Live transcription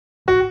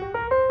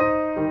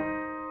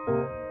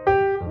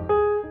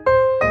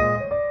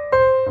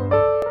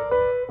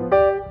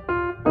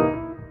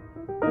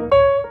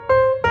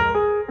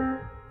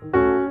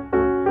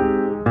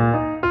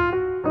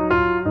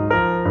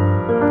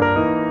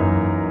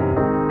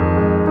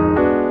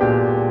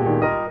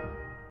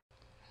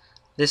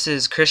This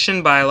is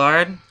Kristian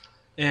Bylard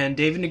and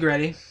David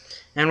Negrete,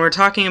 and we're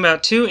talking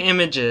about two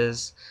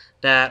images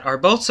that are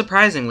both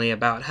surprisingly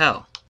about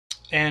hell.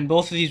 And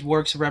both of these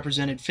works are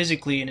represented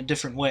physically in a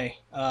different way.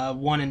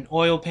 One an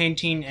oil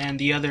painting and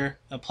the other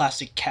a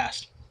plastic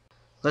cast.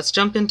 Let's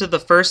jump into the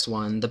first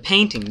one, the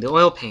painting, the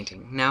oil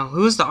painting. Now,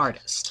 who's the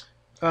artist?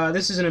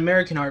 This is an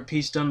American art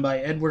piece done by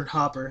Edward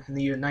Hopper in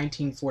the year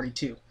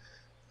 1942.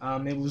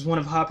 It was one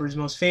of Hopper's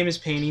most famous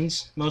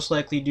paintings, most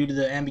likely due to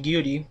the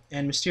ambiguity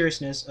and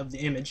mysteriousness of the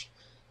image,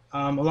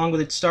 along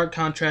with its stark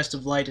contrast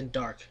of light and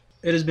dark.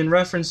 It has been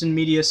referenced in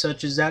media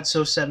such as That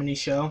So 70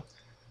 Show,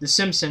 The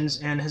Simpsons,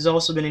 and has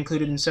also been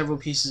included in several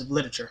pieces of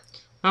literature.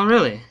 Oh,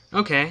 really?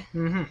 Okay.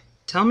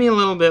 Tell me a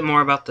little bit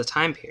more about the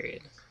time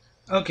period.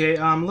 Okay,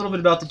 a little bit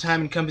about the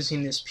time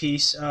encompassing this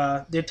piece.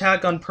 The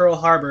attack on Pearl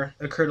Harbor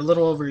occurred a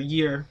little over a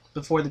year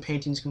before the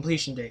painting's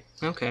completion date.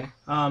 Okay.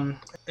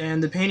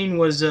 And the painting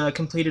was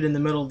completed in the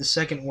middle of the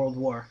Second World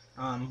War,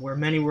 where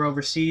many were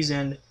overseas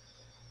and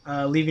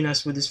leaving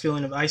us with this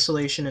feeling of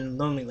isolation and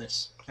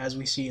loneliness, as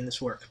we see in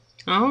this work.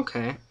 Oh,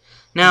 okay.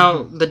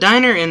 Now, the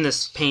diner in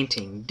this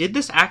painting, did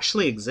this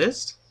actually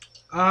exist?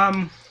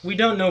 We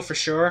don't know for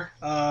sure.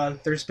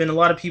 There's been a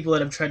lot of people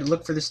that have tried to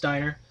look for this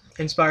diner,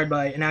 inspired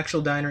by an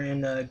actual diner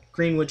in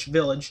Greenwich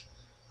Village,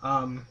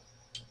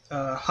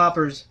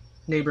 Hopper's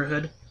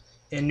neighborhood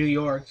in New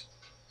York.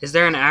 Is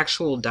there an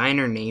actual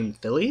diner named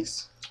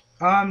Phillies?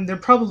 There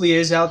probably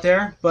is out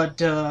there,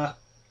 but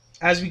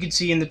as we can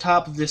see in the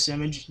top of this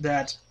image,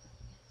 that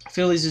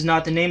Phillies is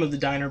not the name of the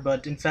diner,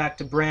 but in fact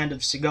a brand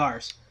of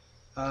cigars.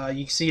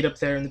 You can see it up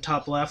there in the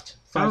top left,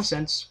 5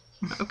 cents.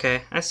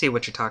 Okay, I see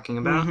what you're talking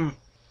about.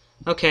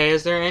 Okay,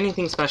 is there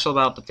anything special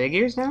about the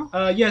figures now?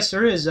 Yes,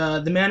 there is.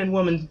 The man and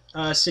woman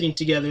sitting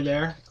together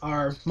there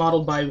are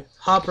modeled by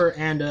Hopper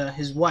and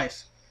his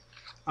wife.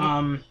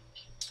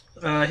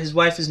 His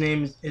wife's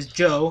name is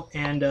Jo,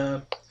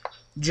 and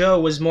Jo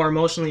was more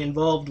emotionally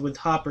involved with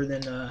Hopper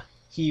than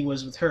he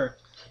was with her.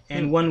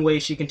 And one way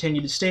she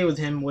continued to stay with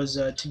him was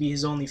to be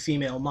his only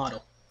female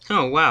model.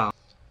 Oh, wow.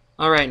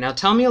 Alright, now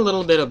tell me a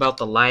little bit about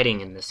the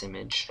lighting in this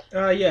image.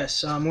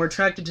 Yes, we're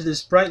attracted to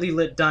this brightly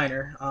lit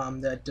diner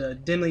that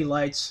dimly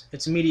lights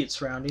its immediate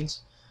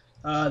surroundings.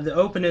 The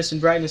openness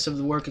and brightness of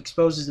the work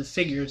exposes the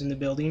figures in the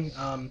building,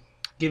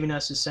 giving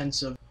us a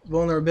sense of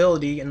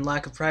vulnerability and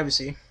lack of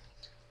privacy.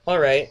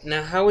 Alright,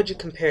 now how would you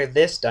compare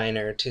this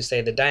diner to,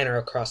 say, the diner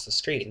across the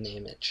street in the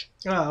image?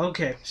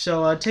 Okay,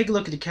 so take a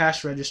look at the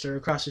cash register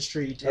across the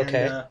street.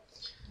 Okay. And,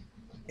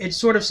 it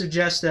sort of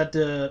suggests that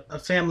a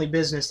family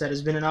business that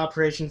has been in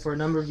operation for a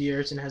number of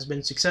years and has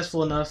been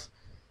successful enough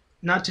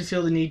not to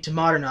feel the need to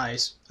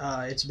modernize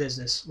its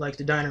business, like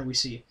the diner we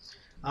see.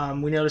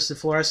 We noticed the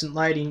fluorescent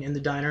lighting in the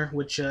diner,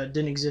 which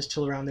didn't exist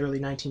till around the early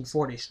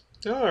 1940s.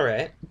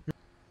 Alright.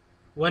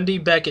 Wendy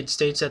Beckett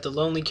states that the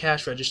lonely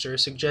cash register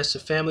suggests a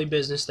family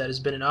business that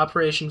has been in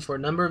operation for a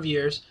number of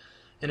years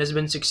and has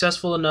been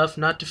successful enough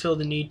not to feel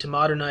the need to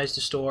modernize the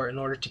store in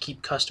order to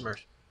keep customers.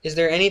 Is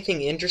there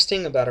anything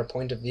interesting about our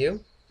point of view?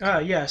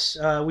 Yes.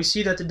 We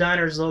see that the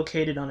diner is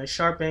located on a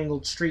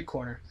sharp-angled street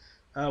corner,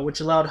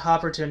 which allowed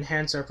Hopper to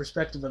enhance our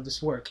perspective of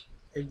this work.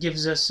 It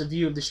gives us a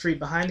view of the street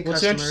behind the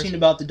customers. What's interesting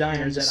about the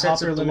diner is that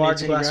Hopper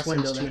eliminates the large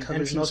window that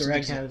covers most of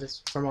the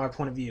canvas from our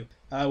point of view,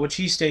 which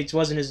he states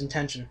wasn't his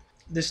intention.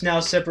 This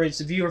now separates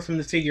the viewer from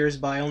the figures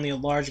by only a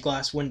large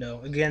glass window,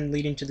 again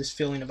leading to this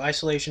feeling of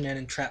isolation and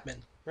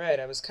entrapment.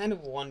 Right, I was kind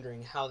of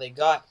wondering how they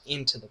got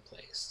into the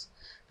place.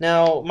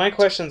 Now, my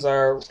questions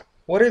are,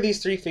 what are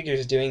these three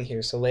figures doing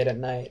here so late at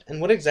night,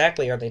 and what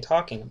exactly are they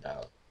talking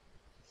about?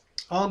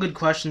 All good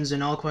questions,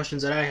 and all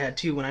questions that I had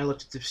too when I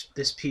looked at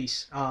this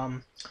piece.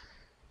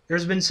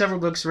 There's been several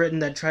books written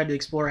that tried to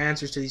explore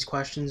answers to these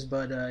questions,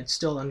 but it's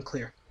still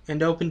unclear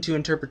and open to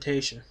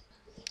interpretation.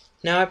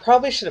 Now, I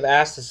probably should have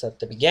asked this at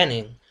the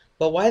beginning,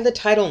 but why the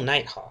title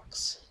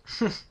Nighthawks?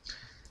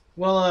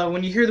 Well,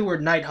 when you hear the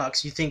word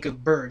Nighthawks, you think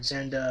of birds,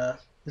 and the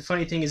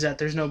funny thing is that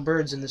there's no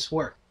birds in this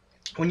work.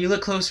 When you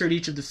look closer at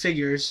each of the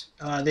figures,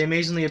 they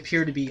amazingly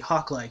appear to be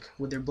hawk-like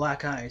with their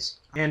black eyes.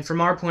 And from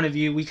our point of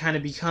view, we kind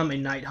of become a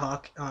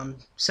nighthawk,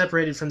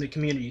 separated from the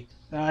community.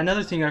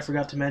 Another thing I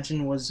forgot to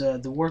mention was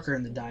the worker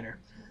in the diner.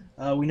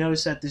 We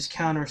notice that this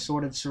counter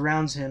sort of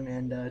surrounds him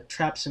and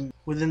traps him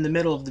within the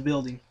middle of the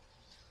building.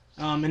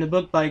 In a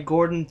book by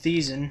Gordon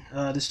Thiessen,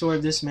 the story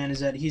of this man is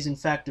that he's in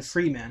fact a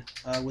free man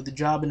with a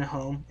job and a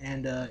home,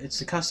 and it's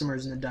the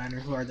customers in the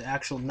diner who are the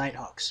actual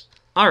nighthawks.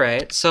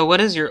 Alright, so what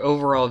is your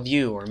overall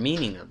view or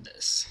meaning of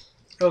this?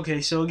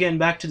 Okay, so again,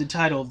 back to the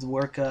title of the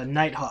work,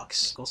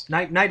 Nighthawks.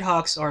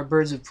 Nighthawks are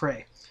birds of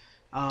prey.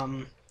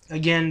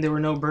 Again, there were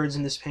no birds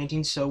in this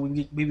painting, so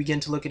we begin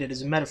to look at it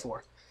as a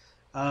metaphor.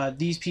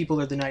 These people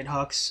are the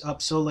nighthawks,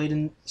 up so late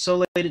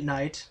at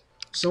night.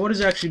 So what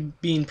is actually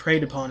being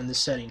preyed upon in this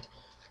setting?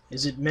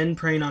 Is it men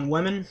preying on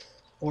women,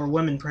 or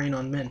women preying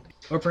on men?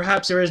 Or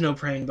perhaps there is no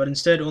preying, but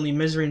instead only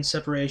misery and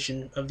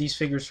separation of these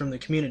figures from the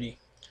community.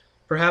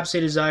 Perhaps they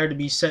desire to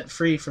be set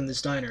free from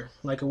this diner,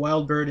 like a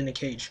wild bird in a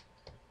cage.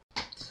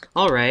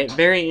 Alright,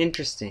 very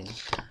interesting.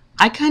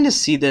 I kind of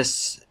see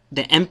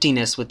the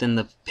emptiness within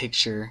the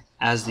picture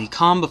as the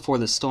calm before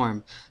the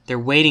storm. They're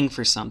waiting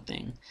for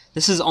something.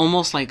 This is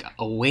almost like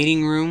a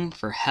waiting room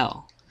for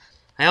hell.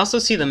 I also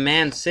see the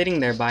man sitting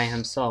there by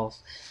himself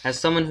as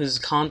someone who's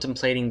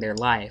contemplating their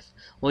life,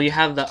 while you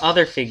have the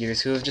other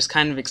figures who have just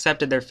kind of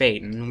accepted their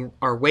fate and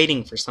are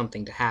waiting for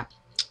something to happen.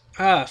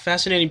 Ah,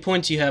 fascinating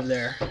points you have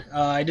there.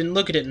 I didn't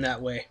look at it in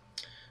that way.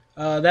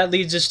 That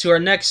leads us to our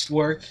next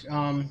work.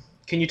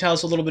 Can you tell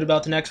us a little bit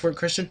about the next work,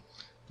 Kristian?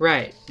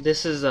 Right.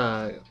 This is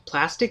a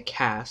plastic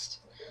cast.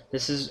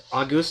 This is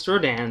Auguste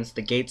Rodin's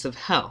The Gates of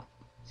Hell.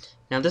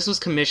 Now, this was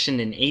commissioned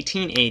in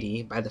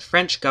 1880 by the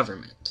French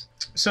government.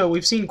 So,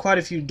 we've seen quite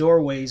a few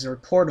doorways or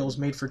portals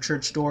made for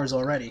church doors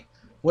already.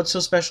 What's so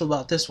special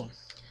about this one?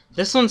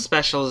 This one's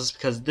special is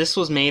because this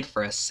was made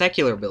for a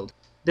secular building.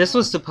 This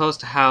was supposed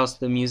to house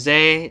the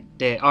Musée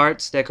des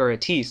Arts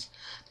Décoratifs,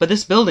 but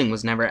this building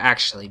was never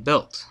actually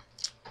built.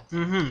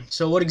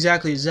 So what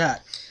exactly is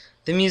that?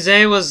 The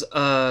musée was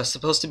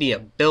supposed to be a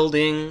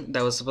building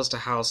that was supposed to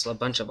house a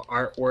bunch of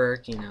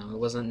artwork. It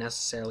wasn't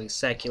necessarily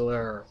secular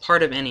or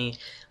part of any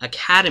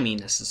academy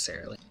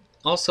necessarily.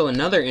 Also,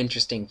 another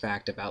interesting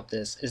fact about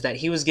this is that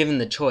he was given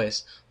the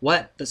choice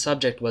what the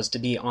subject was to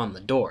be on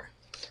the door.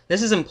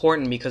 This is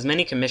important because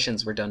many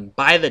commissions were done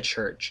by the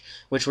church,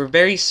 which were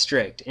very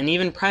strict, and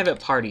even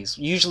private parties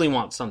usually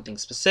want something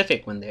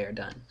specific when they are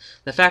done.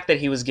 The fact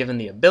that he was given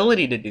the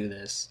ability to do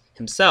this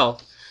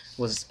himself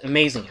was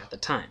amazing at the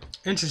time.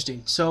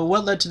 Interesting. So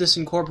what led to this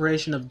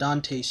incorporation of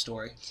Dante's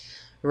story?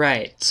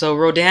 Right. So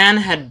Rodin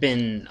had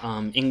been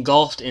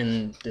engulfed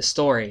in the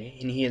story,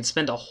 and he had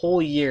spent a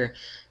whole year,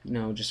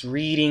 just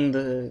reading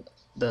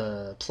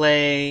the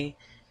play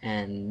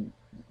and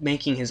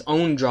making his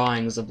own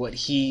drawings of what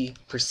he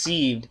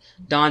perceived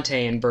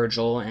Dante and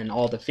Virgil and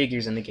all the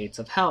figures in the Gates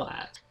of Hell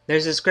as.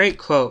 There's this great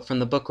quote from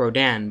the book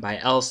Rodin by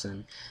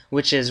Elson,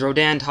 which is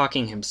Rodin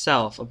talking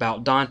himself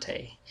about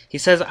Dante. He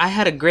says, "I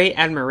had a great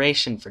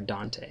admiration for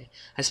Dante.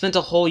 I spent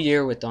a whole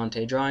year with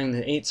Dante drawing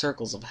the 8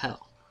 circles of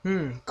hell."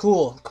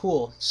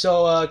 Cool.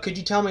 So could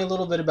you tell me a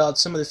little bit about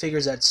some of the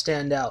figures that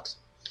stand out?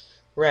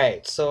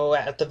 Right, so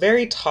at the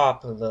very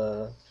top of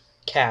the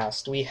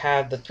cast, we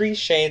have the 3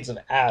 shades of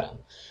Adam.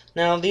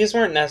 Now, these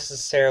weren't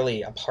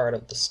necessarily a part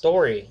of the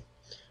story,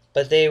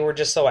 but they were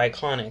just so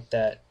iconic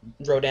that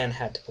Rodin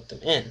had to put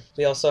them in.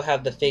 We also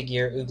have the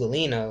figure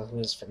Ugolino, who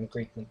is from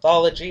Greek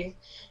mythology,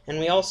 and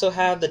we also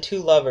have the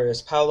 2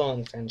 lovers, Paolo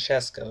and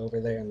Francesca, over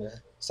there on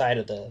the side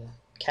of the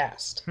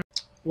cast.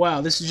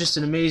 Wow, this is just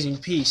an amazing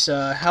piece.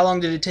 How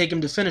long did it take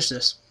him to finish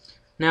this?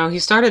 Now, he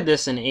started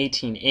this in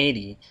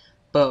 1880,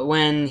 but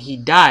when he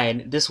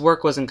died, this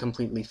work wasn't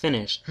completely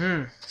finished.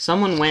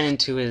 Someone went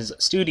into his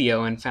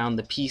studio and found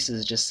the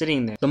pieces just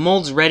sitting there. The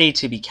molds ready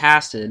to be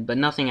casted, but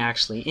nothing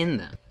actually in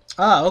them.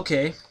 Ah,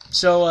 okay.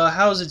 So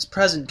how is its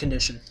present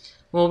condition?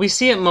 Well, we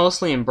see it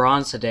mostly in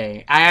bronze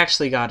today. I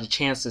actually got a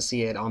chance to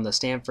see it on the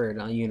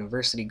Stanford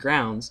University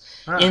grounds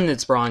in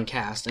its bronze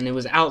cast, and it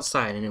was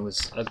outside, and it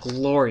was a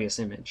glorious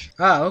image.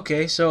 Ah,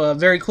 okay. So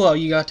very cool.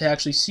 You got to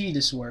actually see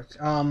this work.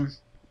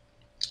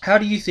 How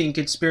do you think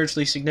it's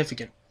spiritually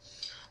significant?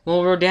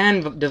 Well,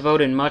 Rodin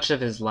devoted much of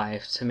his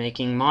life to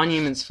making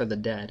monuments for the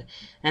dead,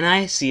 and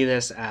I see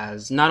this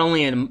as not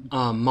only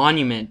a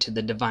monument to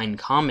the Divine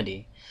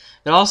Comedy,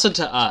 but also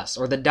to us,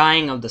 or the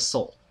dying of the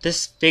soul.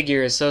 This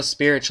figure is so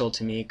spiritual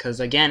to me because,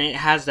 again, it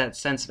has that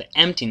sense of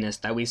emptiness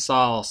that we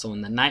saw also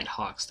in the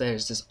Nighthawks.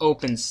 There's this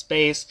open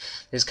space,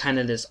 there's kind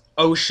of this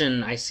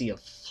ocean I see of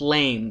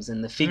flames,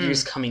 and the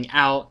figures coming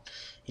out,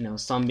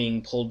 some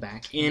being pulled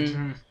back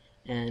in.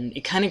 And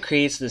it kind of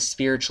creates this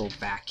spiritual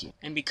vacuum.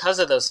 And because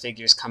of those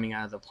figures coming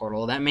out of the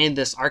portal, that made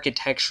this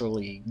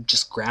architecturally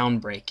just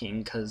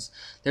groundbreaking, because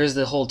there's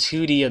the whole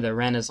 2D of the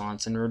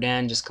Renaissance, and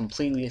Rodin just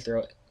completely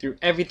threw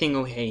everything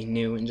away he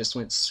knew and just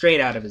went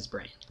straight out of his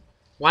brain.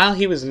 While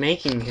he was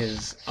making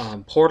his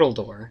portal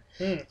door,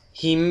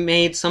 he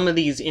made some of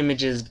these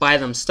images by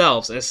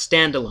themselves as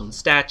standalone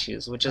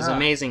statues, which is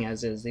amazing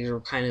as is. These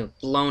were kind of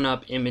blown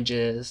up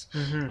images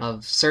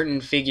of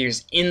certain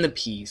figures in the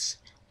piece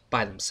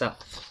by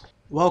themselves.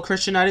 Well,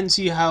 Kristian, I didn't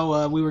see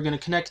how we were going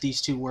to connect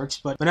these 2 works,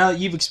 but now that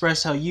you've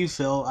expressed how you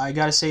feel, I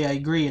gotta say I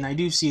agree, and I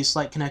do see a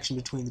slight connection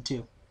between the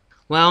 2.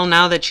 Well,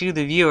 now that you,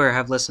 the viewer,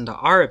 have listened to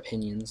our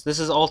opinions, this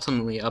is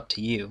ultimately up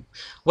to you.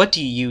 What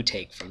do you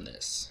take from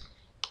this?